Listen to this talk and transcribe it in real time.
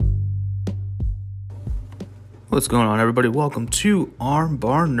What's going on, everybody? Welcome to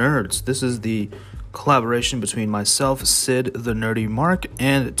Armbar Nerds. This is the collaboration between myself, Sid the Nerdy Mark,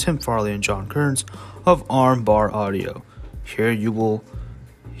 and Tim Farley and John Kearns of Armbar Audio. Here you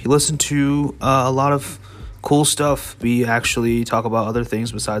listen to a lot of cool stuff. We actually talk about other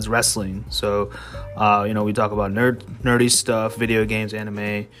things besides wrestling. So, we talk about nerdy stuff, video games,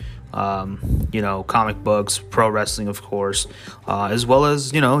 anime, comic books, pro wrestling, of course, as well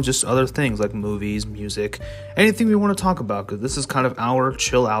as, just other things like movies, music, anything we want to talk about, because this is kind of our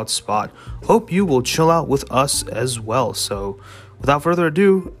chill out spot. Hope you will chill out with us as well. So without further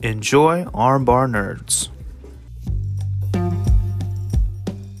ado, enjoy Armbar Nerds.